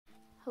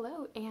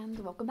Hello and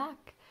welcome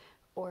back.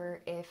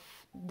 Or if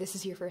this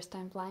is your first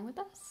time flying with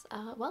us,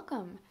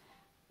 welcome.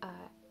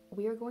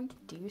 We are going to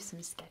do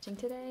some sketching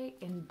today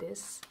in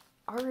this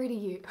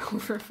already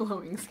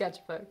overflowing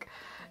sketchbook.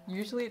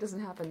 Usually it doesn't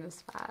happen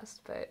this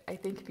fast, but I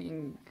think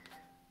I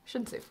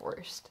shouldn't say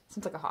forced,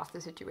 sounds like a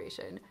hostage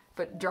situation,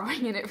 but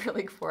drawing in it for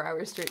like 4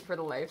 hours straight for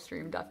the live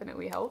stream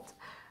definitely helped.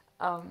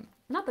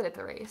 Not that it's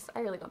a race,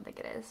 I really don't think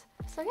it is.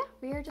 So yeah,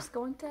 we are just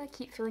going to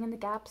keep filling in the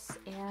gaps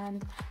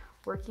and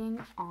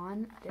working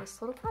on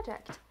this little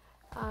project.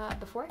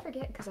 Before I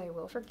forget, because I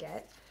will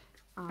forget,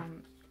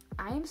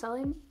 I am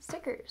selling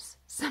stickers.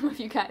 Some of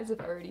you guys have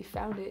already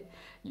found it,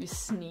 you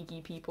sneaky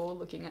people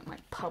looking at my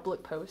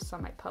public posts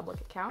on my public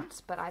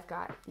accounts, but I've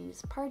got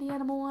these party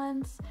animal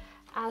ones,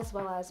 as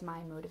well as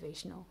my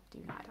motivational do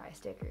not die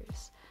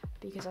stickers,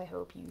 because I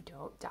hope you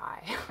don't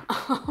die.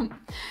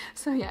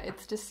 So yeah,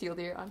 it's just sealed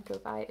here on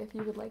Ko-Fi if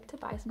you would like to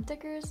buy some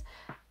stickers,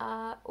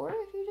 or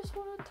if you just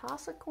want to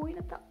toss a coin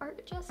at the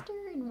art jester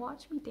and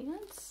watch me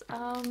dance,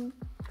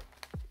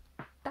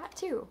 that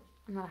too.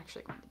 I'm not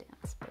actually going to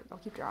dance, but I'll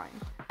keep drawing.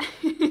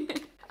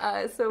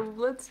 So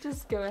let's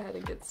just go ahead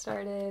and get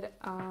started.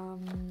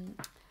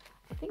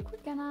 I think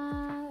we're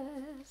gonna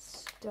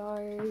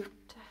start.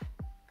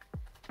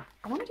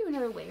 I want to do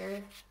another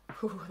layer.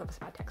 Ooh, that was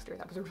a bad texture.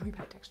 That was a really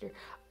bad texture.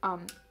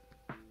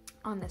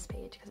 On this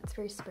page because it's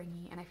very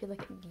springy and I feel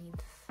like it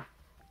needs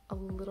a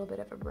little bit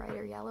of a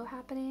brighter yellow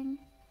happening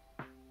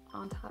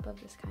on top of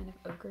this kind of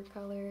ochre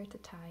color to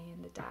tie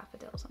in the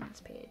daffodils on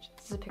this page.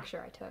 This is a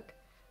picture I took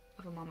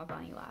of a mama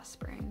bunny last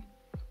spring.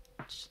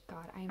 Which,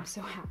 God, I am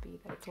so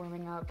happy that it's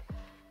warming up.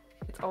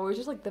 It's always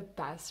just like the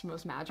best,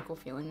 most magical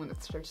feeling when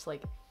it starts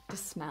like to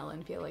smell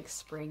and feel like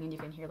spring and you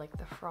can hear like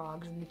the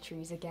frogs in the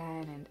trees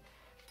again, and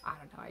I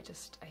don't know, I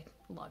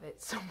love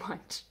it so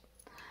much.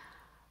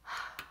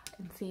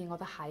 And seeing all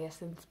the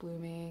hyacinths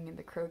blooming and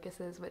the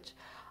crocuses, which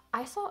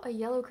I saw a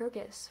yellow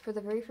crocus for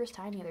the very first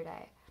time the other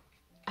day.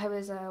 I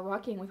was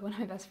walking with one of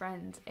my best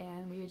friends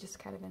and we had just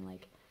kind of been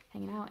like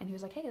hanging out and he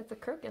was like, hey, that's a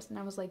crocus, and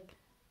I was like,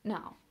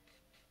 no,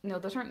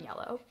 those aren't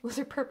yellow, those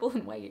are purple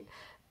and white.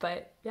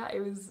 But yeah, it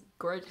was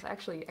gorgeous.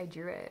 Actually, I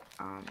drew it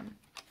on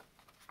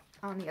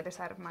the other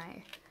side of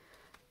my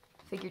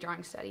figure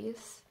drawing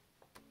studies,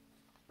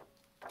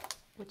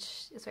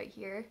 which is right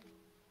here.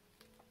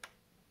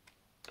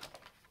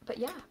 But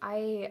yeah,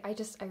 I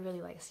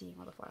really like seeing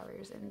all the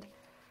flowers, and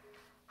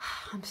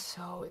I'm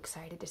so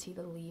excited to see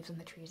the leaves on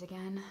the trees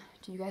again.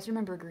 Do you guys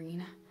remember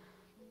green?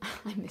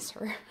 I miss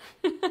her.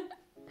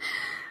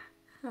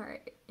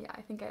 Alright, yeah,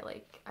 I think I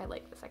like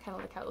this. I kind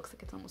of like how it looks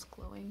like it's almost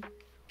glowing.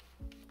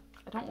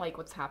 I don't like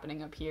what's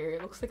happening up here.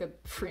 It looks like a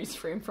freeze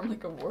frame from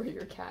like a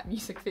Warrior Cat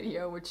music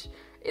video, which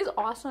is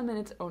awesome in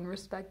its own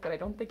respect, but I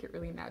don't think it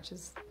really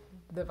matches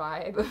the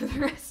vibe of the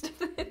rest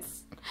of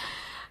this.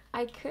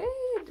 I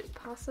could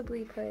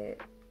possibly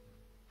put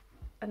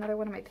another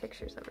one of my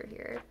pictures over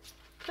here.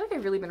 I feel like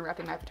I've really been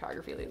repping my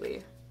photography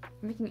lately.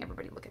 I'm making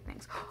everybody look at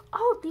things.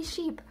 Oh, these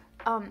sheep!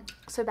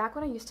 So back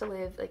when I used to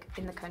live like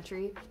in the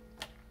country,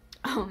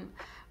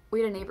 we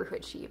had a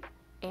neighborhood sheep,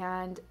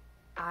 and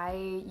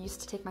I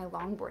used to take my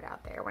longboard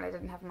out there when I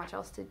didn't have much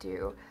else to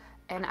do,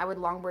 and I would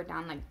longboard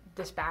down like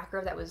this back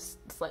road that was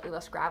slightly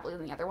less gravelly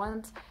than the other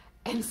ones.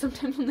 And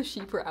sometimes when the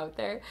sheep were out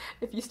there,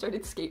 if you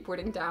started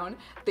skateboarding down,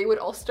 they would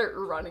all start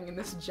running in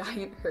this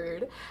giant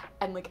herd.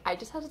 And like, I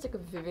just have this like a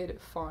vivid,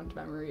 fond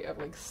memory of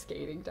like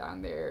skating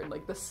down there and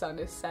like the sun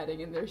is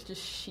setting and there's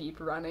just sheep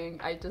running.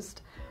 I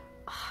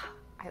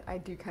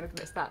do kind of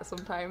miss that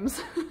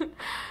sometimes.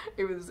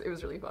 It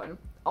was really fun.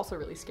 Also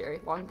really scary.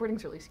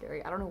 Longboarding's really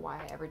scary. I don't know why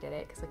I ever did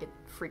it, because like it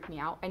freaked me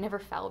out. I never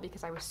fell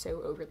because I was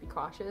so overly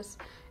cautious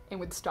and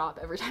would stop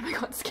every time I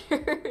got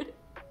scared.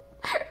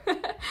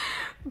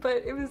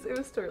 But it was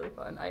totally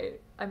fun.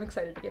 I'm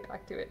excited to get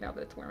back to it now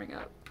that it's warming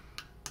up.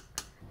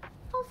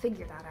 I'll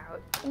figure that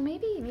out. Well,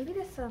 maybe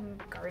this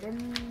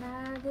garden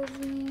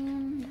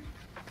magazine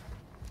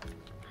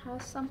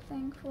has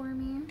something for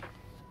me.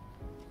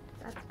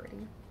 That's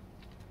pretty.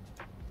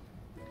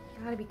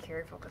 You gotta be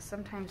careful because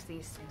sometimes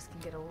these things can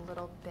get a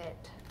little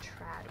bit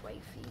trad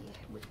wifey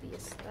with the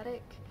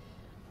aesthetic.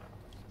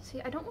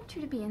 See, I don't want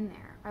you to be in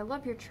there. I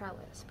love your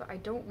trellis, but I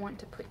don't want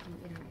to put you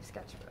in my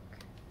sketchbook.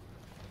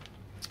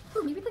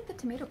 Oh, maybe like the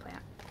tomato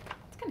plant.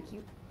 It's kind of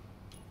cute.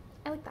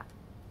 I like that.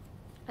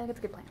 I think it's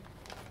a good plant.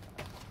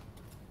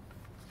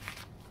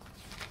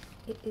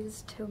 It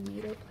is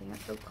tomato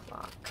plant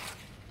o'clock.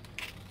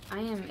 I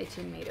am a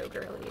tomato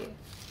girly.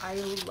 I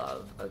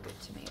love a good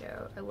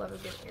tomato. I love a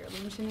good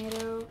heirloom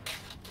tomato.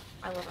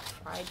 I love a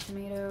fried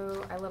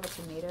tomato. I love a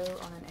tomato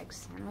on an egg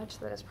sandwich.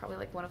 That is probably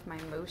like one of my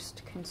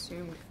most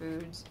consumed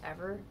foods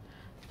ever.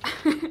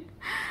 Big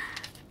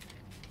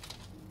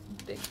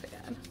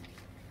fan.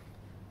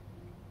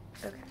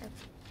 Okay.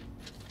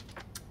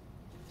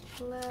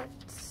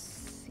 Let's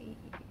see.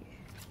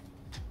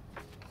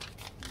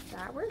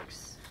 That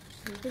works.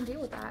 You can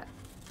deal with that.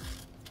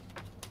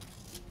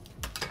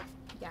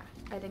 Yeah,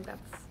 I think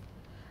that's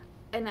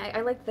And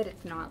I like that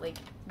it's not like,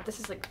 this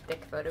is like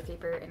thick photo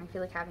paper, and I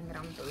feel like having it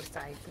on both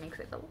sides makes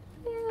it a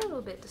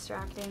little bit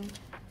distracting.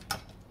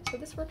 So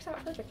this works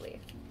out perfectly.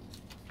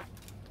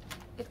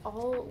 It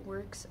all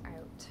works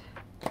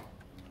out.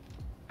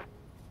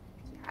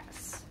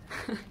 Yes.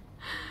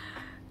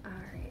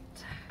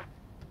 Alright.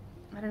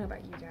 I don't know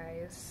about you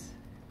guys.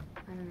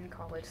 I'm in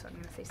college, so I'm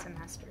gonna say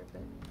semester,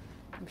 but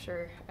I'm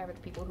sure other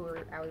people who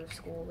are out of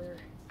school or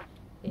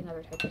in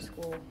other types of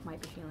school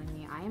might be feeling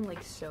me. I am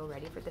like so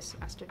ready for this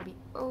semester to be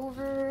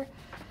over.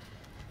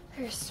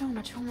 There's so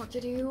much homework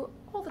to do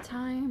all the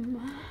time,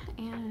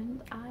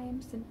 and I'm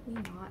simply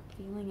not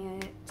feeling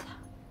it.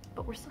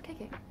 But we're still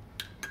kicking.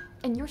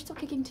 And you're still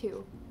kicking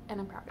too, and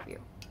I'm proud of you.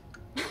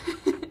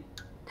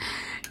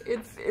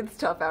 It's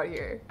tough out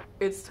here.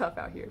 It's tough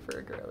out here for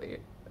a girly,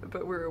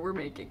 but we're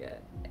making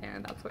it,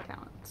 and that's what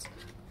counts.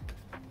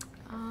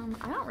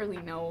 I don't really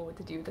know what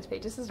to do with this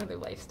page. This is another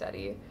life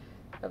study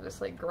of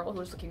this like girl who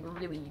was looking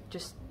really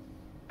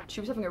she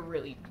was having a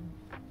really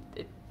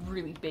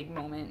big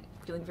moment,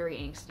 feeling very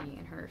angsty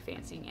in her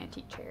fancy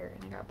antique chair,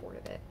 and I got bored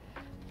of it.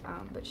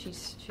 But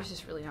she's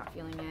just really not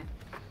feeling it.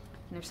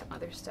 And there's some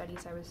other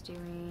studies I was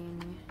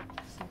doing,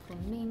 some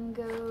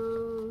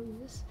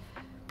flamingos.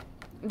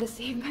 The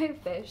Saved by a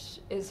Fish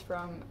is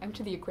from, I went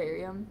to the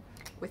aquarium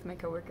with my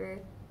coworker,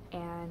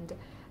 and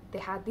they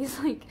had these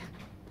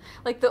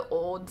like the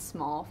old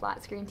small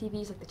flat screen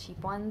TVs, like the cheap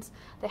ones.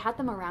 They had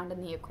them around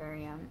in the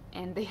aquarium,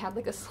 and they had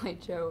like a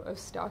slideshow of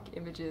stock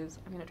images.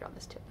 I'm gonna draw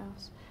this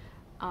titmouse.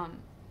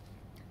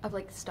 Of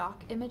like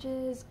stock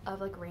images of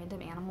like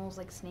random animals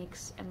like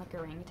snakes and like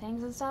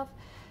orangutans and stuff.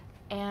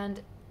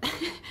 And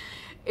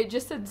it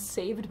just said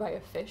Saved by a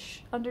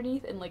Fish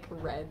underneath in like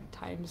red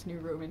Times New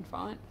Roman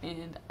font,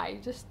 and I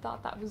just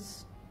thought that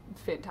was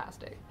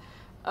fantastic.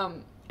 I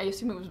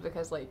assume it was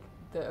because like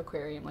the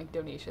aquarium like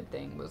donation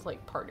thing was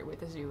like partnered with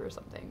the zoo or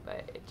something,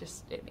 but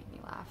it made me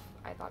laugh.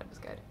 I thought it was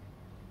good.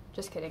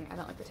 Just kidding, I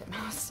don't like the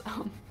titmouse.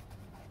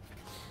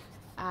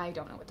 I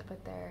don't know what to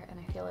put there, and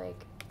I feel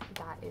like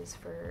that is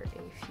for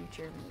a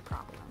future me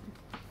problem.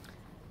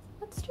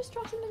 Let's just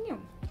draw something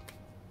new.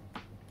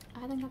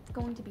 I think that's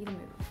going to be the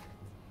move.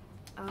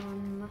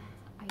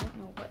 I don't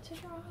know what to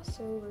draw,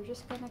 so we're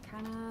just gonna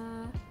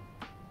kinda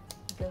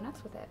go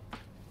nuts with it.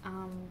 I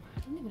don't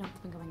even know what's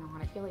been going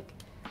on. I feel like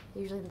I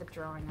usually end up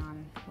drawing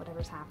on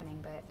whatever's happening,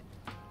 but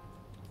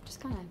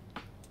just kinda,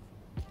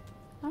 I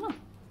don't know.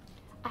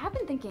 I have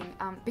been thinking,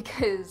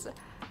 because,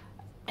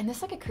 and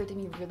this like occurred to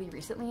me really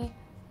recently,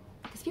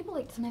 because people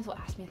like sometimes will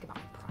ask me like about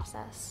my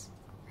process,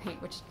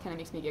 right? Which kind of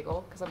makes me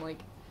giggle, because I'm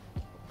like,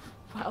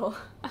 well,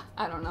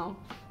 I don't know.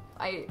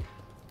 I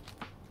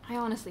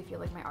honestly feel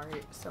like my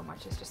art so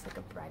much is just like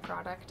a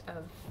byproduct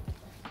of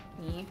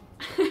me.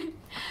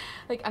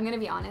 Like, I'm gonna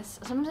be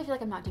honest, sometimes I feel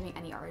like I'm not doing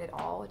any art at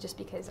all just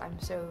because I'm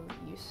so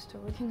used to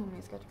working on my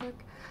sketchbook.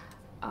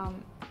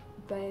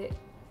 But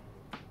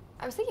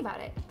I was thinking about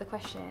it, the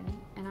question,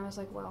 and I was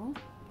like, well,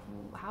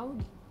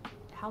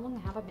 how long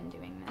have I been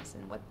doing this,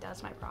 and what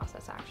does my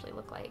process actually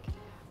look like?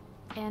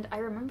 And I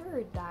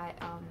remembered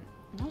that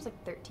when I was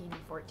like 13 or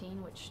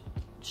 14, which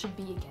should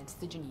be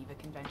against the Geneva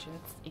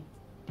Conventions,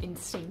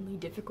 insanely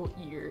difficult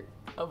year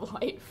of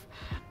life.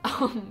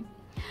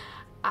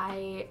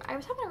 I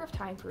was having a rough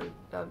time for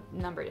a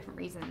number of different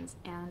reasons,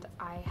 and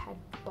I had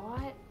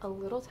bought a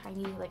little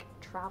tiny like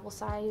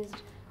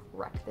travel-sized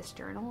Wreck This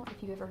journal,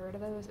 if you've ever heard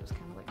of those. It was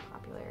kind of like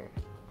popular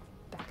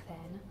back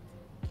then,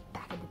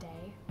 back in the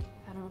day.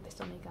 I don't know if they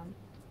still make them.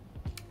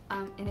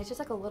 And it's just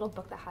like a little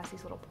book that has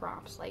these little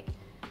prompts, like,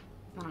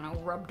 I don't know,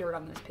 rub dirt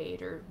on this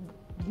page, or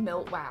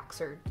melt wax,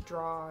 or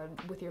draw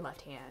with your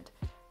left hand.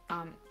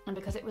 And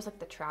because it was like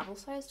the travel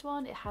sized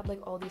one, it had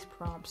like all these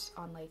prompts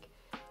on like,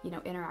 you know,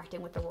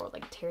 interacting with the world,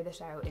 like tear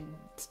this out and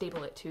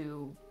staple it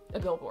to a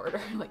billboard,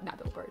 or like not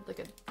billboard, like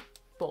a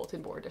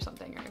bulletin board or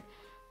something,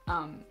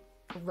 or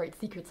write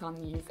secrets on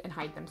these and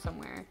hide them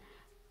somewhere.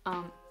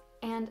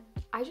 And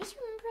I just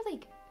remember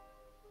like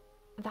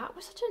that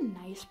was such a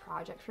nice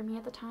project for me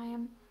at the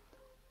time,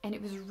 and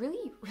it was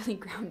really, really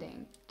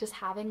grounding, just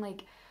having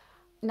like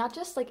not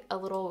just like a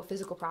little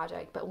physical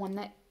project, but one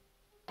that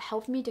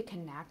helped me to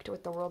connect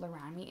with the world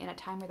around me in a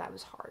time where that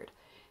was hard.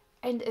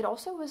 And it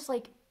also was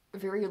like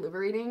very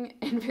liberating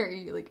and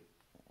very like,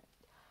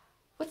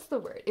 what's the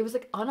word? It was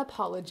like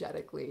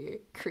unapologetically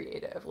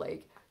creative.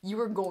 Like, you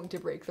are going to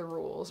break the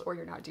rules or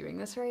you're not doing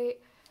this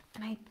right.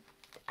 And I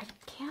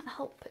can't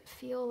help but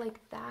feel like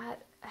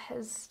that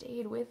has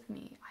stayed with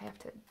me. I have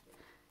to,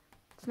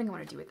 something I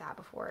want to do with that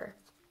before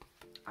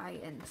I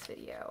end this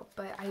video,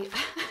 but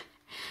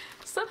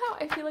somehow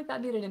I feel like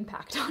that made an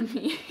impact on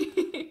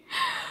me.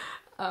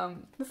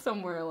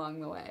 Somewhere along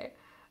the way.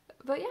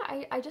 But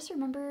yeah, I just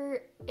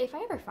remember, if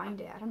I ever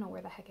find it, I don't know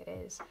where the heck it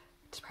is,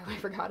 just probably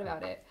forgot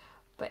about it,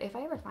 but if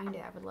I ever find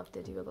it, I would love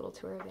to do a little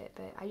tour of it.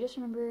 But I just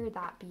remember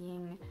that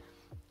being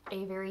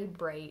a very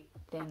bright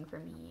thing for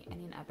me in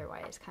an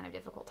otherwise kind of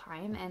difficult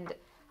time, and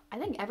I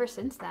think ever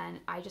since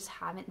then, I just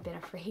haven't been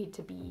afraid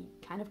to be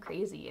kind of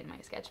crazy in my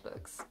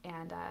sketchbooks,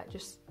 and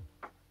just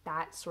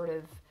that sort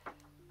of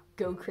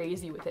go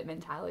crazy with it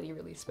mentality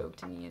really spoke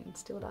to me and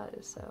still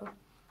does. So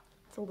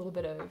it's a little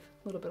bit of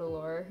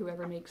lore.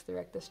 Whoever makes the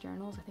Rectus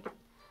journals, I think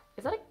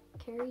is that a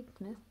Carrie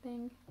Smith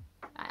thing?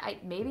 I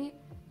maybe.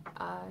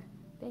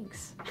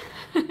 Thanks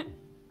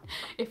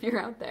if you're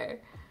out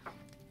there.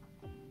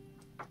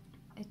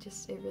 It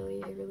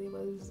really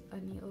was a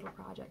neat little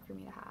project for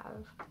me to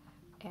have,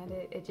 and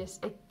it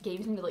gave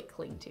me something to like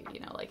cling to, you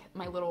know, like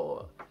my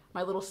little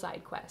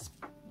side quest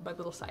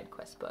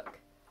book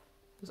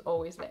was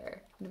always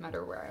there no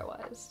matter where I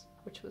was,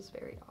 which was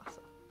very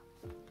awesome.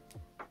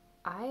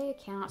 I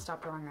cannot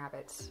stop drawing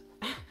rabbits.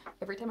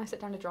 Every time I sit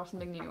down to draw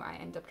something new, I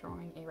end up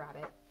drawing a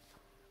rabbit.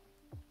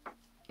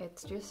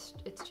 It's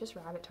just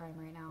rabbit time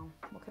right now.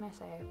 What can I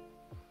say?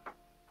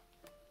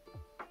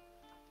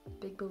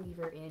 Big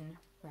believer in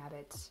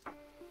rabbits.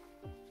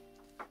 I'm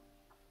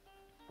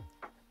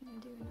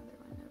gonna do another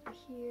one over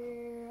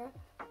here.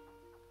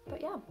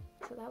 But yeah,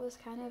 so that was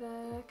kind of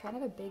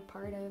a big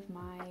part of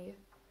my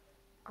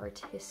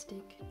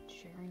artistic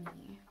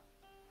journey.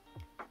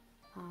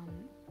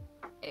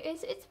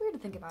 It's weird to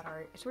think about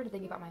art. It's weird to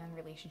think about my own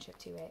relationship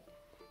to it,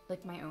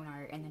 like my own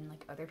art and then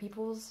like other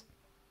people's.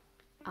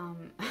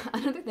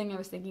 Another thing I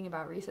was thinking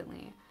about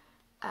recently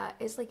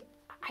is like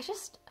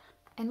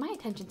and my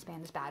attention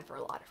span is bad for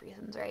a lot of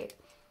reasons, right?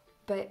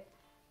 But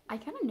I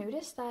kind of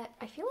noticed that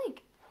I feel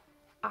like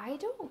I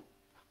don't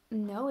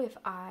know if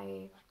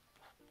I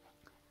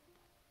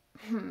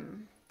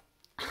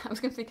was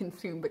gonna say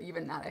consume, but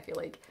even that I feel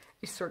like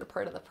is sort of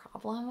part of the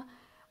problem.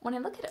 When I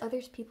look at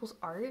other people's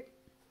art,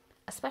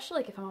 especially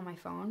like if I'm on my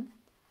phone,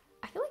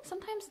 I feel like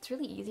sometimes it's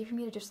really easy for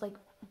me to just like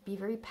be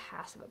very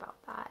passive about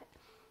that,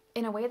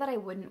 in a way that I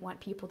wouldn't want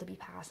people to be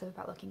passive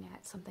about looking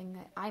at something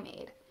that I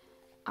made.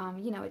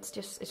 You know,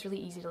 it's really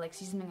easy to like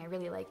see something I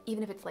really like,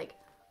 even if it's like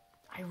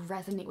I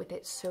resonate with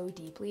it so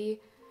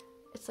deeply.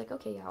 It's like,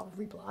 okay, yeah, I'll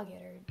reblog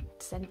it or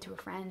send it to a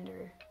friend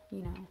or,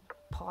 you know,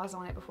 pause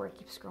on it before I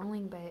keep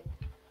scrolling, but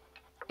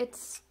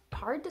it's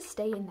hard to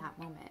stay in that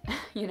moment,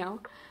 you know?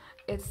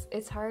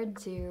 It's hard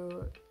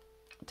to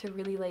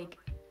really like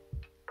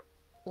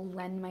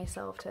lend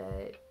myself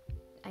to,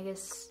 I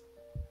guess,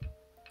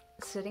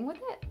 sitting with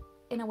it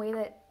in a way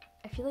that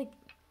I feel like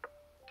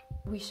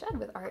we should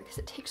with art, because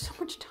it takes so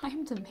much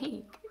time to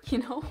make, you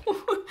know?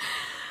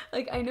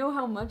 Like, I know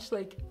how much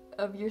like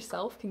of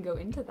yourself can go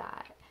into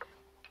that.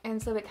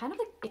 And so it kind of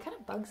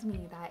bugs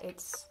me that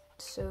it's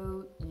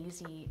so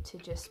easy to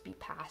just be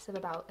passive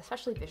about,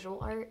 especially visual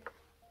art.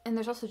 And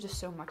there's also just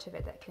so much of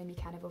it that can be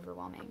kind of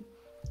overwhelming.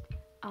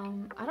 I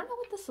don't know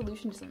what the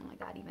solution to something like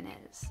that even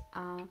is.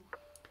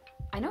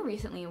 I know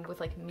recently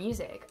with like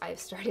music, I've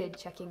started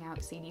checking out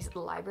CDs at the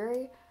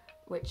library,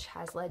 which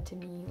has led to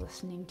me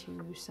listening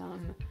to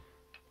some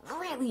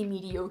really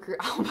mediocre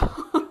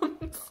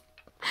albums.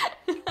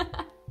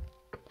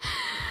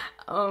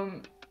 Oh,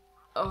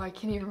 I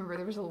can't even remember.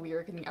 There was a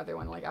lyric in the other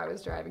one like I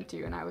was driving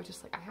to, and I was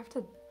just like, I have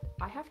to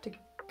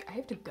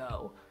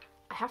go.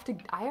 I have to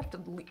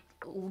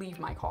leave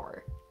my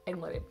car and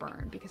let it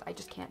burn because I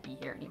just can't be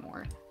here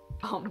anymore.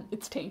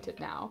 It's tainted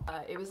now.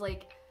 It was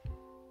like,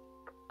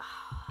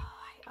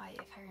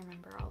 if I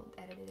remember, I'll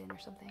edit it in or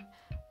something.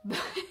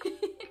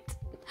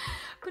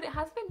 But it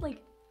has been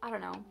like, I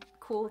don't know,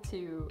 cool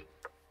to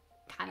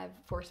kind of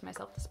force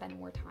myself to spend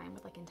more time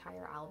with like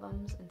entire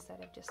albums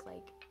instead of just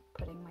like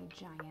putting my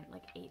giant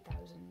like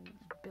 8,000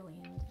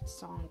 billion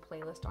song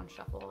playlist on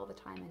shuffle all the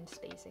time and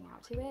spacing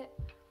out to it.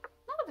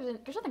 Not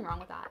that there's nothing wrong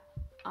with that.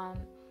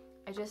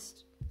 It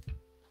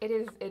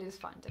is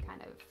fun to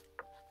kind of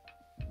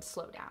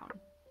slow down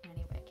in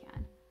any way I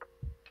can,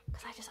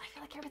 because I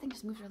feel like everything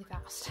just moves really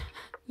fast,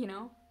 you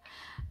know?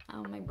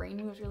 My brain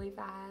moves really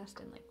fast,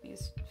 and like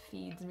these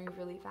feeds move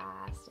really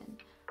fast,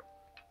 and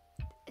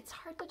it's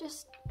hard to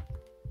just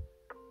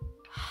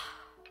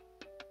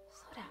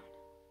slow down,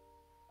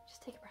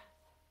 just take a breath,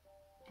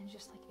 and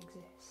just like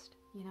exist,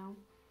 you know?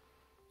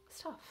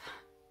 It's tough.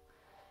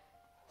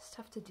 It's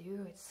tough to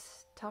do.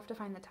 It's tough to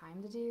find the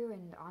time to do,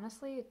 and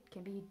honestly, it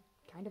can be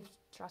kind of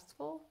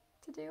stressful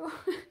to do.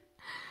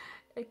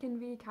 It can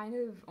be kind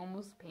of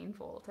almost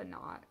painful to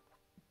not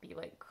be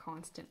like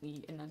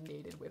constantly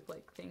inundated with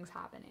like things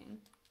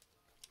happening.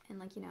 And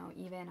like, you know,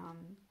 even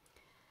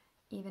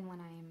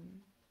when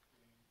I'm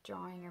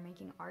drawing or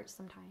making art,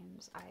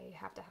 sometimes I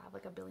have to have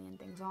like a billion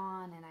things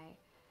on, and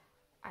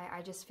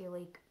I just feel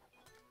like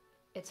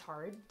it's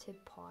hard to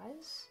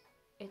pause.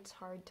 It's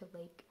hard to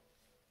like,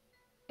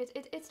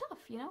 it's tough,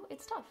 you know,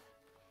 it's tough.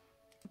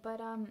 But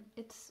I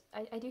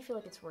do feel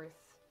like it's worth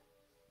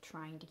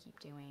trying to keep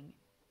doing,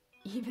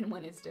 even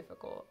when it's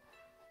difficult.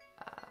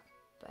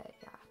 But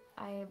yeah,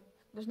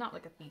 there's not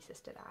like a thesis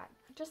to that.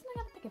 Just something I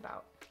have to think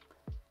about.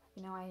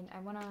 You know, I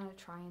want to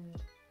try and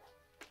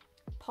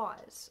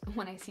pause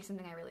when I see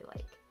something I really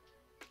like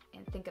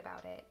and think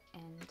about it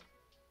and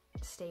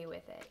stay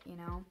with it, you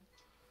know?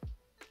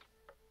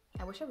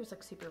 I wish I was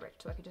like super rich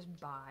so I could just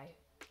buy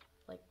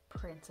like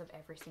prints of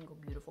every single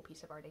beautiful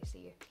piece of art I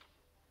see. I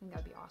think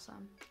that would be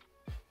awesome.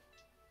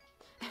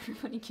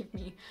 Everybody give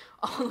me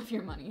all of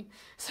your money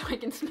so I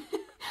can spend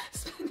it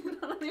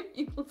on other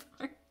people's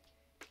art.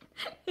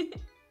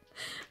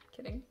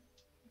 Kidding.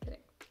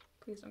 Kidding.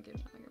 Please don't give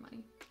me all your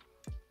money.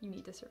 You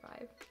need to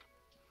survive.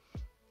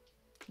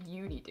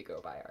 You need to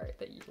go buy art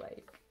that you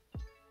like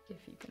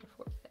if you can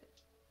afford it.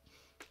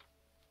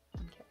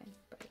 I'm kidding,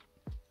 but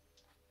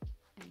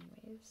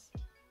anyways.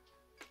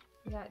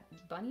 We got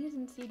bunnies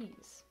and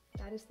CDs.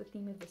 That is the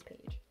theme of this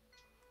page.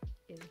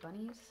 Is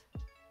bunnies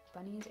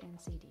and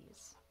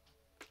CDs.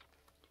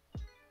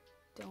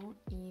 Don't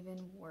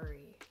even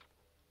worry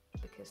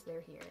because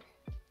they're here.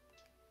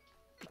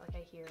 Like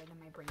I hear and then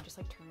my brain just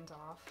like turns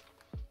off.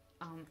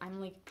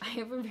 I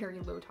have a very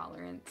low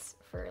tolerance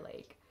for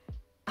like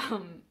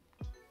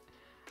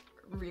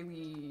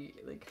really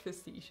like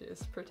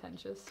facetious,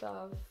 pretentious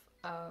stuff.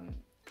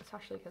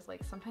 Especially because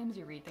like sometimes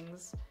you read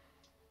things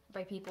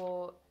by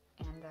people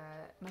and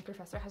my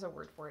professor has a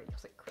word for it.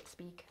 It's like crit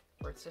speak,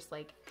 where it's just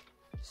like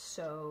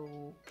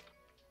so.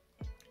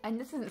 And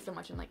this isn't so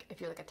much in like if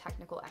you're like a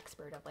technical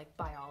expert of like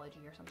biology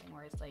or something,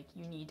 where it's like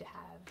you need to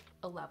have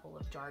a level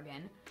of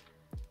jargon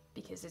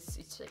because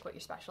it's like what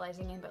you're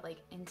specializing in. But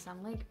like in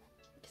some like,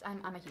 because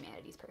I'm a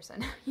humanities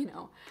person, you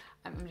know,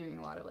 I'm doing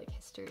a lot of like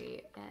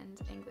history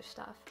and English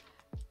stuff,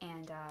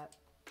 and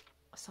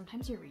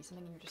sometimes you read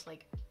something and you're just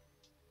like,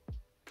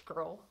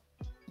 girl,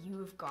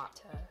 you've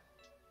got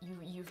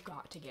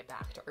to get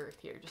back to earth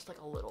here just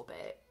like a little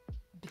bit,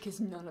 because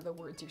none of the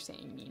words you're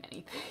saying mean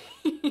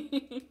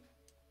anything.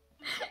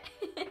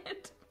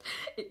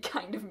 It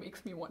kind of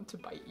makes me want to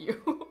bite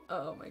you.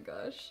 Oh my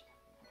gosh.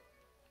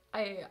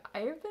 I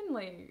have been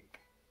like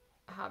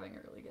having a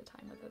really good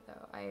time with it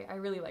though. I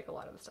really like a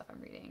lot of the stuff I'm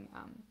reading.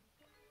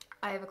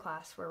 I have a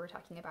class where we're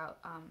talking about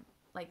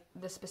like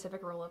the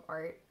specific role of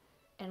art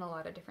in a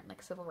lot of different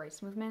like civil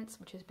rights movements,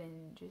 which has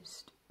been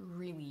just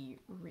really,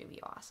 really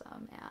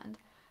awesome. And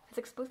it's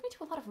exposed me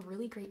to a lot of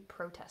really great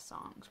protest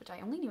songs, which I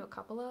only knew a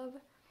couple of.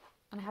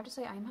 And I have to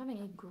say, I'm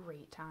having a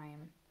great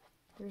time.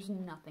 There's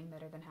nothing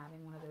better than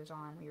having one of those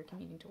on when you're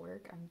commuting to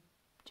work. I'm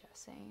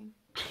just saying.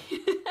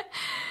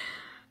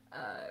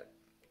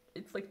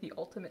 It's like the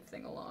ultimate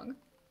sing-along.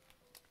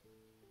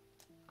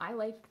 I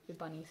like the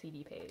bunny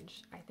CD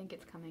page. I think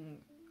it's coming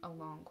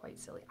along quite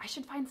silly. I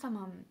should find some,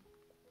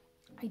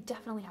 I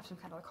definitely have some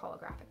kind of like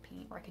holographic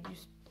paint, or I could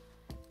use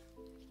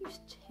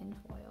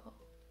tinfoil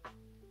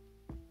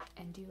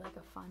and do like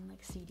a fun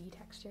like CD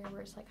texture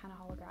where it's like kind of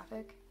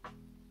holographic.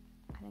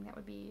 I think that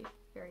would be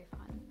very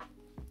fun.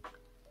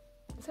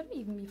 This would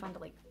even be fun to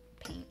like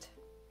paint.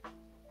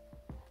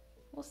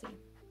 We'll see.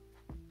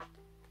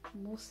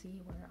 We'll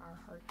see where our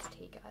hearts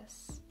take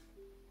us.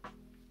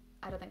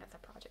 I don't think that's a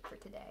project for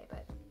today,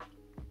 but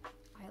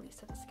I at least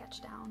have to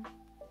sketch down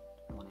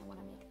when I want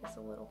to make this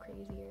a little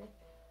crazier.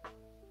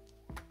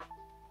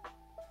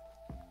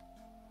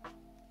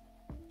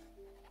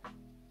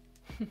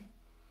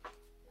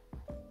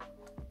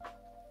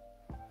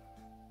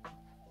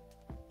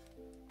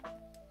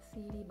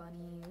 CD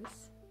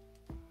bunnies.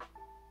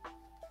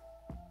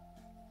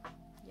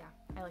 Yeah,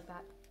 I like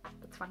that.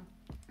 That's fun.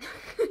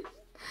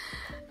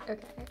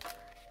 Okay.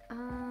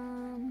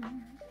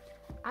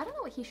 I don't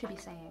know what he should be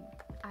saying.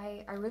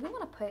 I really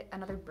want to put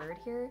another bird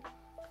here.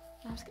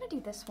 And I was gonna do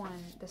this one,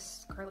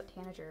 this scarlet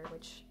tanager,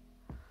 which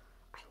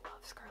I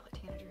love scarlet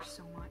tanagers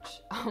so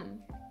much.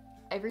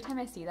 Every time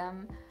I see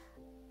them,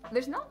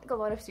 there's not like a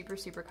lot of super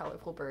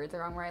colorful birds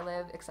around where I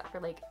live, except for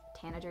like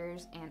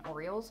tanagers and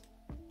orioles.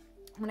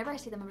 Whenever I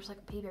see them, I'm just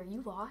like, baby, are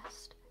you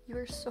lost? You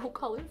are so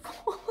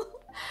colorful.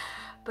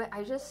 But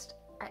I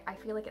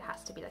feel like it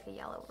has to be like a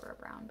yellow or a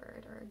brown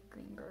bird or a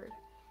green bird,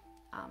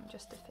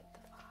 just to fit the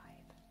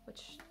vibe,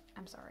 which,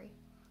 I'm sorry.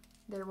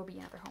 There will be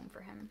another home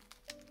for him.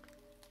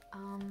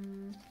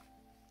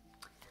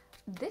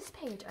 This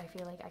page I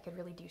feel like I could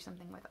really do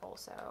something with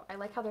also. I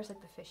like how there's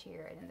like the fish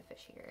here and then the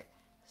fish here.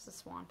 This is a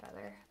swan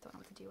feather. Don't know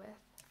what to do with.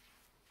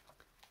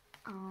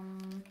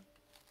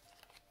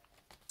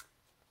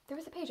 There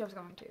was a page I was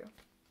going to,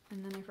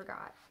 and then I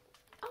forgot.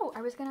 Oh,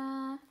 I was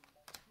gonna...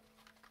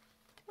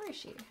 Where is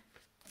she?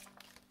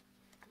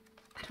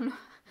 I don't know.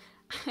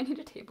 I need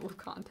a table of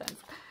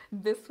contents.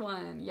 This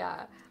one,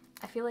 yeah.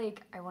 I feel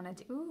like I want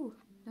to do... Ooh,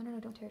 no,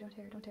 don't tear, don't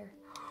tear, don't tear.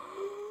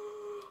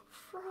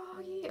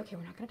 Froggy. Okay,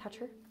 we're not gonna touch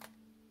her.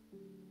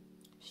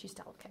 She's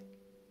delicate.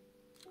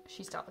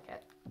 She's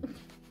delicate.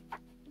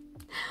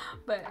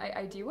 But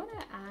I do want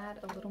to add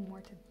a little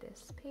more to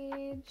this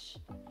page.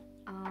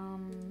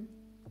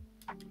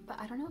 But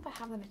I don't know if I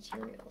have the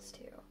materials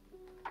to.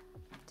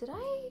 Did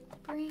I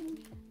bring...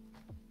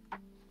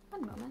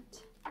 One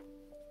moment.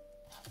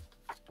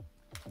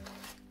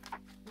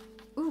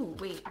 Ooh,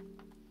 wait.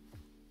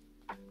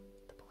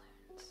 The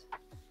balloons.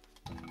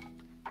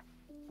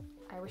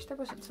 I wish there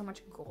wasn't so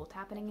much gold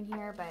happening in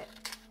here, but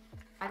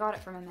I got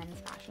it from a men's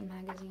fashion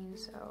magazine,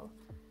 so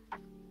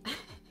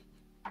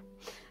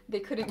they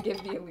couldn't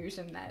give the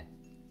illusion that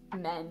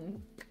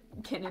men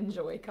can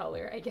enjoy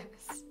color, I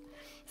guess.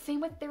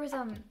 Same with, there was,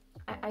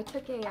 I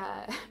took a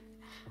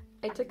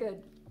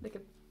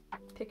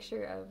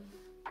picture of,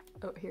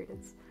 oh, here it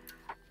is,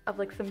 of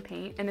like some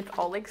paint, and it's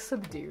all like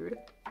subdued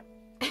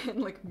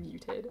and like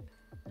muted.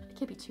 It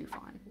can't be too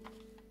fun.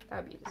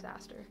 That would be a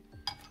disaster.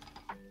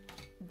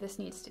 This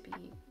needs to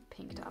be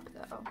pinked up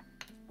though.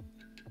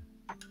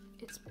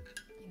 It's,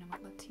 you know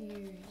what, let's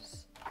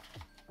use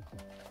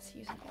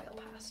an oil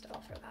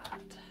pastel for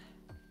that.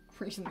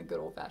 We're using the good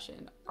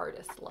old-fashioned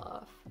artist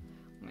love.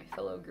 My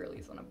fellow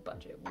girlies on a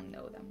budget will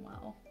know them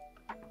well.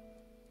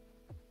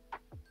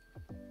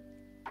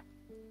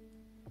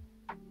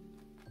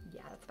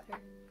 Yeah, that's better.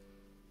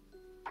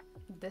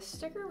 This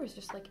sticker was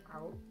just like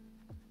out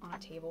on a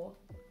table.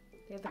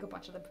 They had like a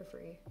bunch of them for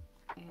free,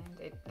 and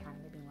it kind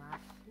of made me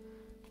laugh.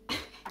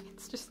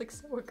 It's just like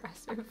so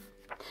aggressive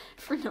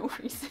for no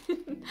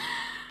reason.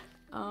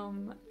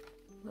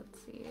 Let's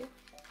see.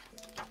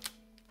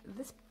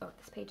 This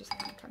page is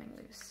kind of coming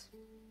loose.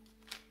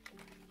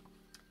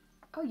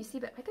 Oh, you see,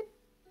 but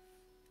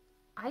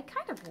I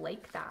kind of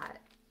like that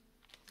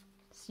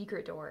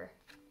secret door.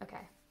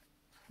 Okay.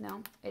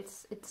 No,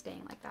 it's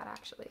staying like that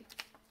actually.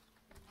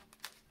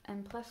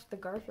 And plus the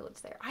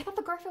Garfield's there. I thought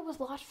the Garfield was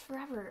lost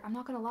forever. I'm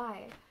not gonna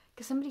lie.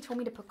 Because somebody told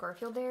me to put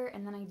Garfield there,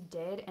 and then I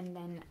did, and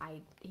then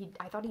I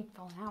thought he'd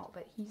fallen out,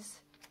 but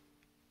he's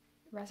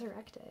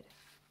resurrected.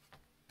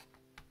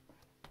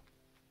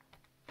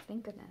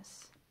 Thank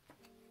goodness.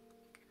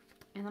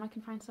 And then I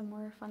can find some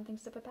more fun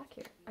things to put back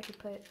here. I could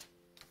put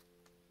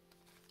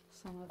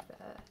some of the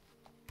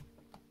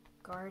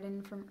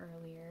garden from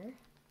earlier.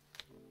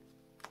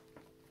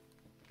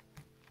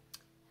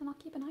 And I'll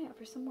keep an eye out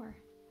for some more.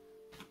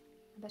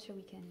 I bet you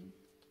we can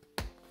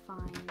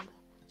find...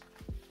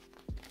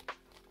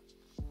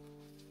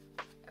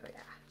 Oh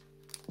yeah.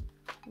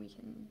 We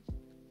can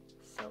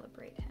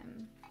celebrate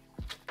him.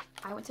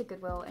 I went to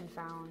Goodwill and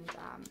found,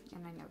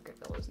 and I know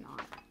Goodwill is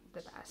not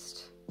the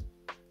best.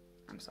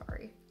 I'm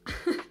sorry.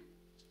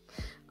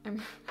 I'm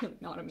really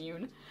not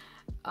immune.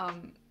 I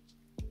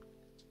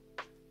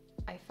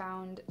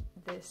found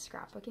this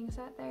scrapbooking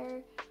set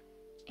there,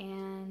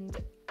 and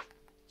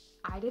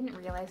I didn't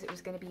realize it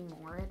was going to be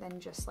more than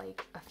just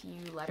like a few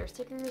letter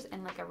stickers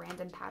and like a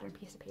random pattern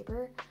piece of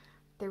paper.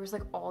 There was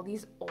like all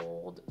these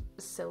old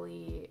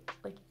silly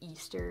like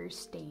Easter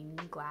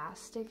stained glass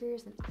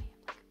stickers, and I am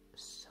like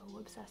so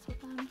obsessed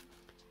with them.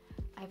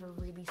 I have a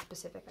really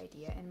specific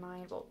idea in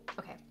mind. Well,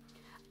 okay,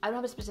 I don't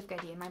have a specific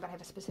idea in mind, but I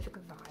have a specific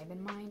vibe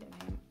in mind, and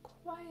I am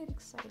quite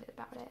excited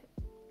about it.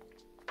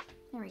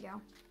 There we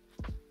go.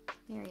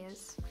 There he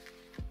is.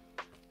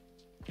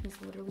 He's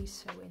literally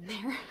so in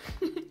there.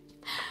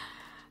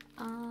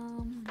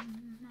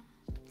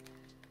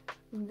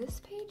 This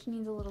page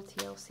needs a little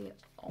TLC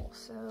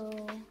also.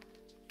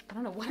 I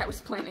don't know what I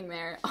was planning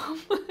there.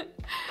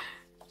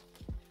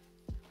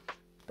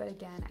 But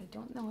again, I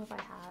don't know if I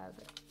have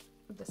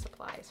the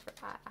supplies for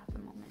that at the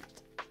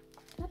moment.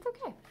 That's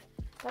okay.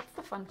 That's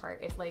the fun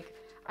part, is like,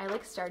 I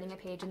like starting a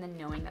page and then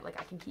knowing that like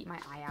I can keep my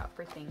eye out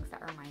for things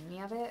that remind me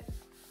of it.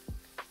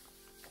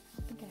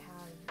 I think I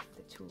have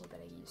the tool that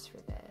I used for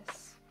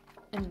this.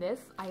 And this,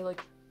 I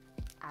like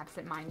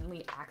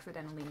absentmindedly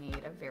accidentally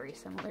made a very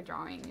similar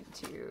drawing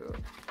to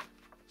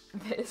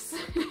this.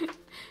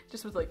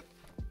 Just was like,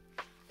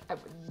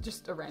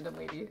 just a random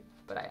lady,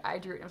 but I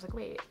drew it and I was like,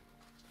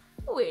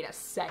 wait a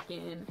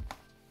second.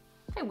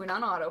 I went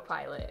on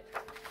autopilot.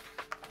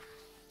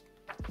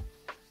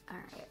 All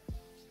right.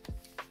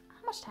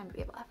 How much time do we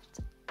have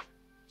left?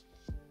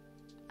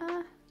 We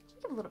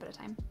have a little bit of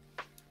time.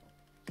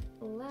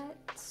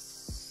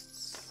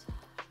 Let's,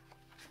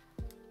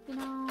 you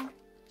know,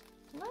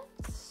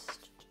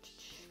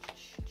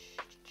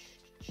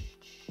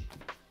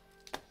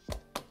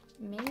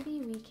 maybe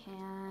we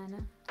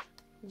can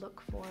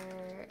look for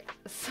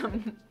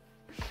some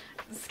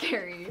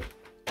scary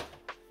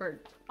or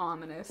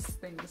ominous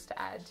things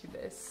to add to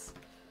this.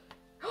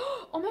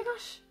 Oh my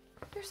gosh,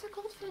 there's a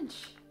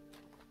goldfinch.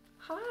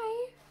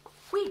 Hi.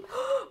 Wait.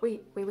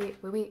 Wait.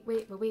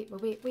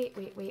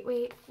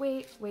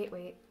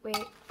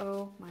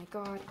 Oh my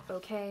god.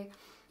 Okay.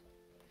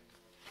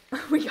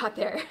 We got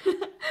there.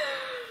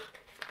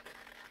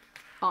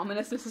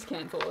 Ominousness is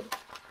canceled.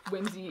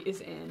 Whimsy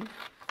is in.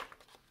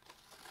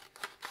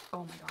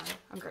 Oh my god,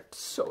 I'm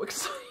so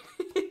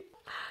excited.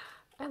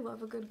 I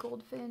love a good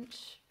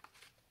goldfinch.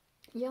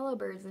 Yellow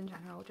birds in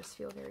general just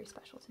feel very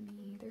special to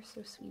me. They're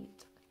so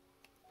sweet.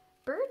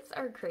 Birds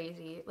are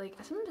crazy. Like,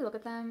 sometimes I look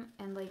at them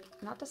and like,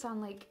 not to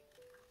sound like,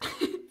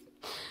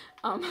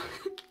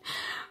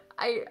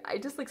 I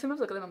just like sometimes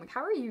look at them, I'm like,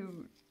 how are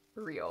you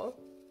real?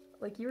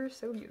 Like, you are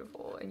so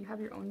beautiful and you have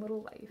your own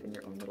little life and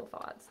your own little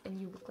thoughts and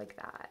you look like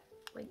that.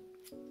 Like,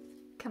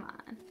 come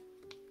on.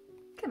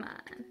 Come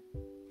on.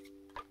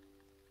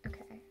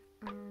 Okay.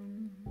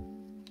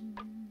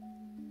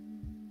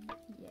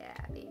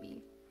 Yeah,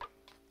 baby.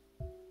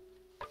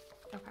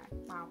 Okay,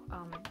 wow.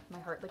 My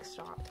heart like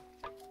stopped.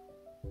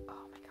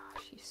 Oh my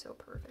gosh, he's so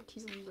perfect.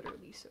 He's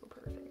literally so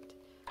perfect.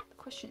 The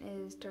question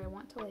is, do I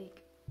want to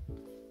like,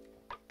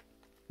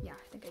 yeah,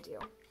 I think I do.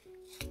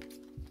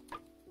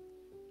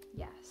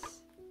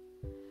 Yes.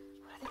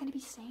 What are they gonna be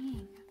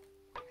saying?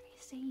 What are they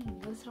saying?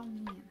 What does it all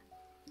mean?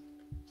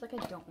 It's like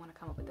I don't want to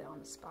come up with it on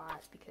the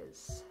spot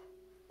because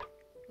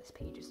this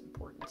page is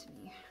important to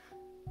me.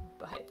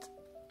 But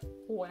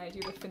when I do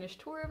the finished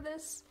tour of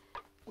this,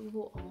 we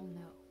will all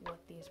know what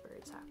these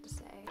birds have to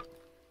say.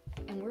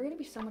 And we're gonna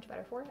be so much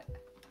better for it.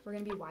 We're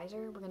gonna be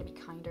wiser, we're gonna be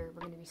kinder,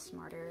 we're gonna be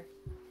smarter.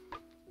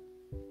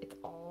 It's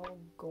all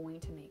going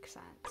to make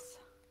sense.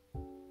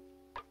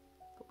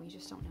 But we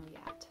just don't know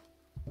yet.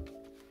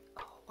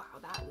 Oh wow,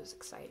 that was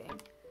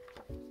exciting.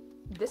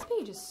 This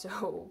page is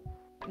so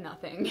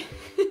nothing.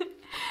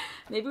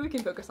 Maybe we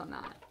can focus on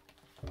that.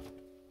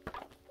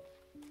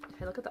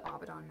 If I look at the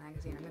Abaddon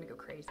magazine, I'm gonna go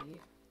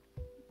crazy.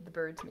 The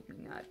birds make me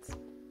nuts.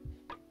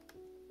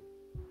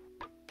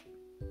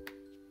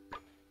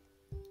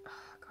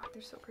 Oh god,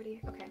 they're so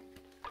pretty. Okay.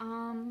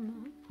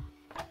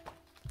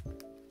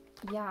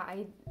 Yeah,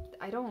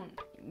 I don't,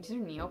 these are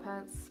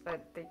Neopets,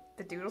 but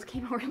the doodles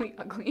came out really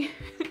ugly.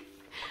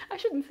 I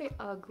shouldn't say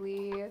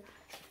ugly,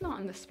 not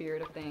in the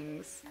spirit of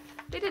things.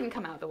 They didn't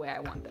come out the way I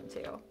want them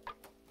to.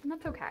 And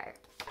that's okay.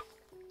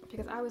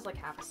 Because I was like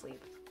half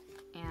asleep,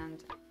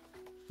 and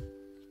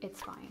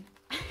it's fine.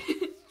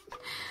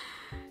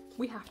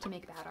 We have to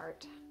make bad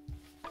art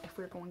if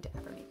we're going to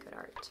ever make good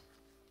art.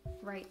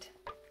 Right,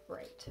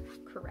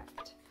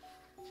 correct.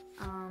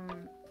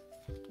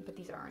 But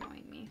these are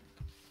annoying me.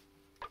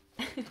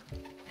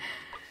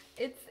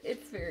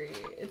 It's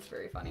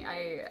very funny.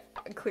 I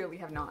clearly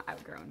have not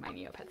outgrown my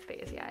Neopets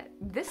phase yet.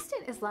 This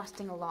stint is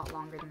lasting a lot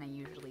longer than I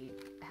usually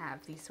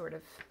have these sort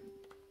of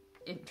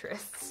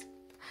interests.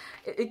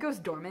 It goes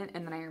dormant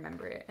and then I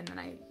remember it and then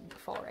I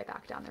fall right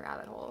back down the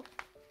rabbit hole.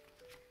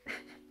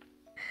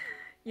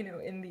 You know,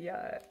 in the,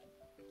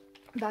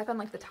 back on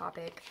like the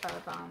topic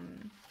of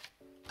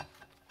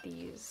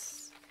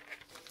these,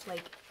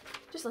 like,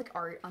 just like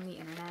art on the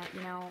internet,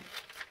 you know,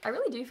 I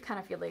really do kind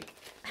of feel like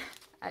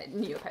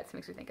Neopets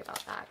makes me think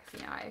about that, because,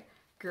 you know, I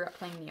grew up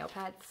playing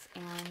Neopets,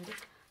 and,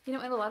 you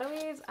know, in a lot of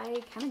ways,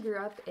 I kind of grew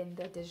up in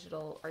the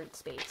digital art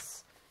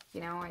space.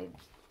 You know, I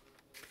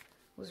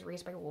was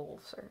raised by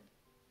wolves, or,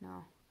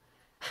 no.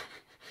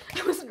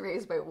 I wasn't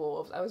raised by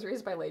wolves, I was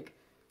raised by, like,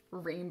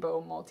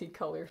 rainbow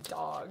multicolored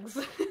dogs.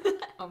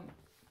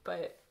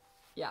 But,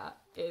 yeah,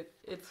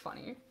 it's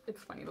funny.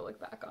 It's funny to look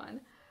back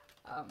on.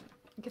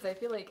 Because I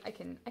feel like I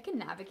can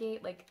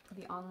navigate, like,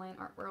 the online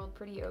art world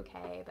pretty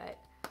okay, but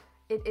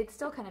it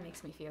still kind of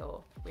makes me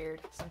feel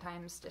weird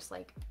sometimes. Just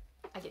like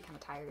I get kind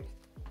of tired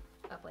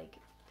of, like,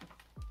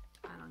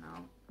 I don't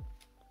know,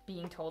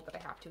 being told that I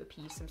have to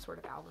appease some sort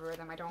of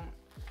algorithm. I don't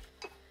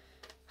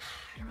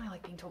really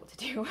like being told what to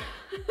do.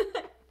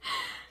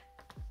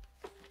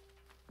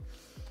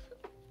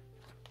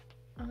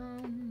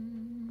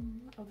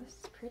 Oh, this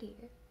is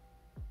pretty.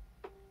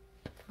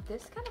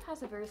 This kind of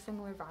has a very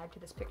similar vibe to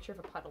this picture of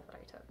a puddle that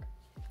I took.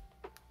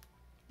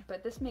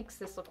 But this makes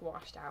this look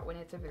washed out when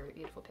it's a very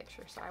beautiful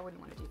picture, so I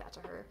wouldn't want to do that to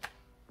her.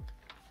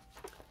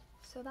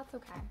 So that's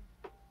okay.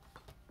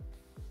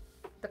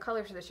 The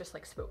colors of this just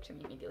like spoke to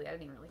me immediately. I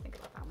didn't even really think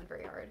about that one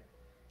very hard.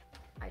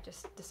 I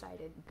just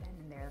decided then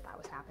and there that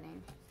was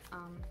happening.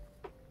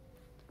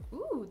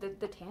 Ooh,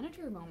 the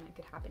tanager moment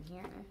could happen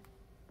here.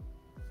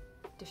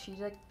 Does she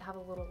like have a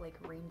little like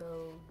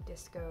rainbow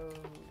disco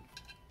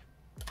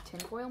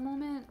tinfoil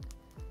moment?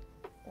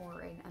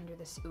 Or an under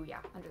the sea? Ooh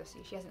yeah, under the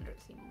sea. She has an under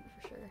the sea moment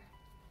for sure.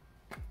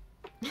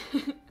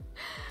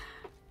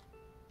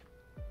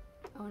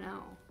 Oh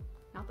no,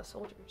 not the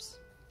soldiers.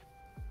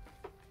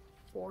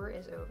 War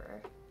is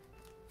over.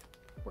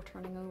 We're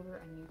turning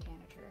over a new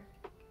tanager.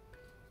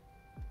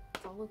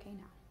 It's all okay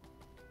now.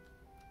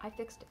 I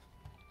fixed it.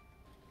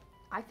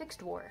 I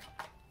fixed war.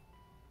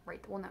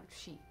 Right, well no,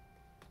 she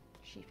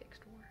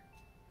fixed war.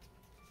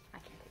 I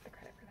can't take the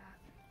credit for that.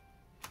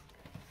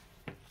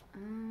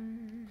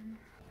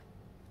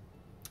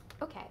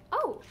 Okay,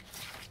 oh!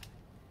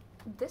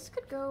 This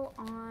could go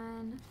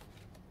on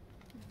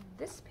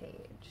this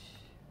page.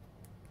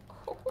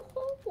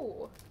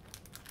 Oh,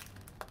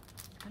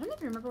 I don't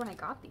even remember when I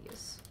got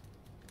these.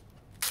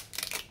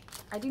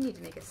 I do need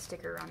to make a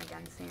sticker run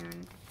again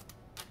soon.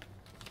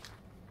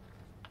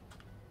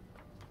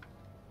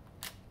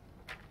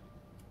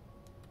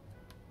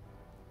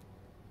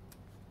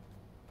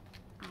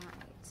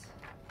 Alright.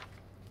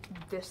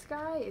 This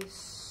guy is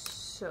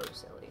so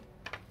silly.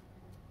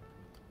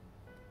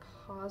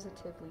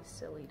 Positively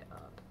sillied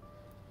up.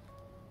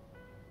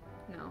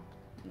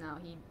 No,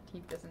 he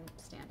doesn't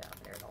stand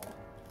out there at all.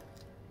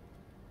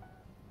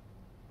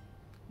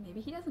 Maybe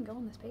he doesn't go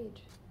on this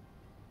page.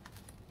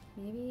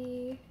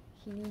 Maybe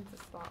he needs a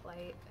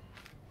spotlight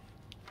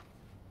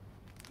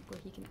where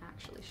he can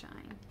actually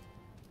shine.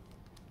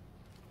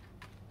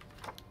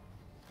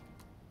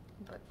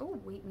 But, oh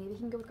wait, maybe he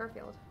can go with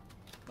Garfield.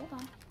 Hold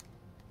on.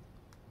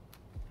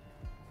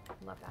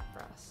 Love that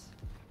for us.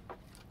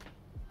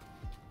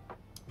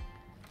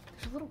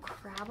 There's a little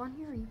crab on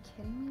here, are you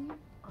kidding me?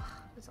 Ugh,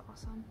 that's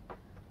awesome.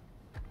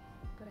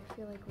 But I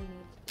feel like we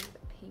need to do the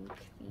pink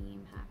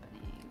theme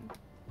happening.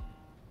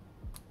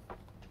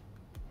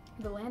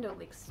 The Land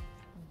O'Lakes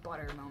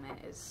butter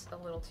moment is a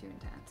little too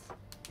intense.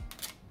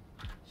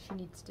 She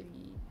needs to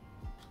be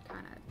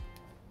kind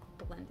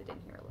of blended in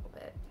here a little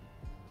bit.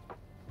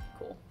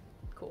 Cool.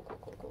 Cool, cool,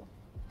 cool, cool.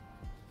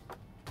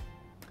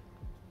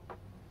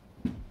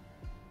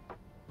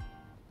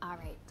 Alright.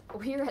 Alright,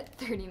 we're at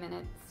 30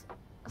 minutes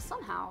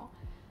somehow.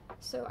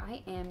 So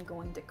I am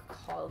going to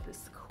call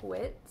this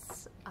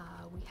quits.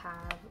 We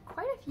have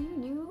quite a few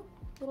new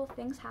little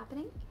things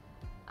happening.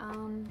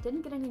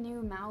 Didn't get any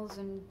new mouths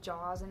and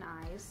jaws and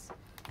eyes,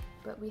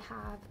 but we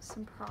have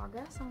some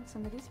progress on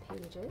some of these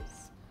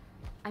pages.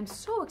 I'm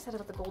so excited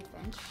about the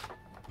goldfinch,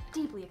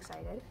 deeply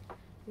excited.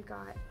 We've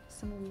got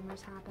some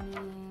lemurs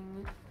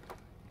happening,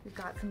 we've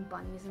got some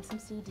bunnies and some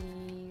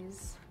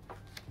CDs,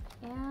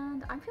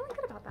 and I'm feeling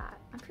good about that.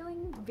 I'm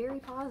feeling very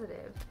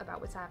positive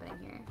about what's happening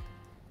here.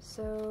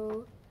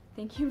 So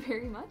thank you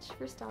very much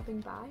for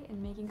stopping by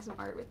and making some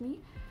art with me,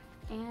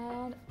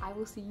 and I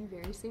will see you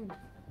very soon.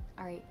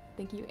 All right,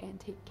 thank you and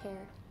take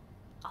care.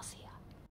 I'll see ya.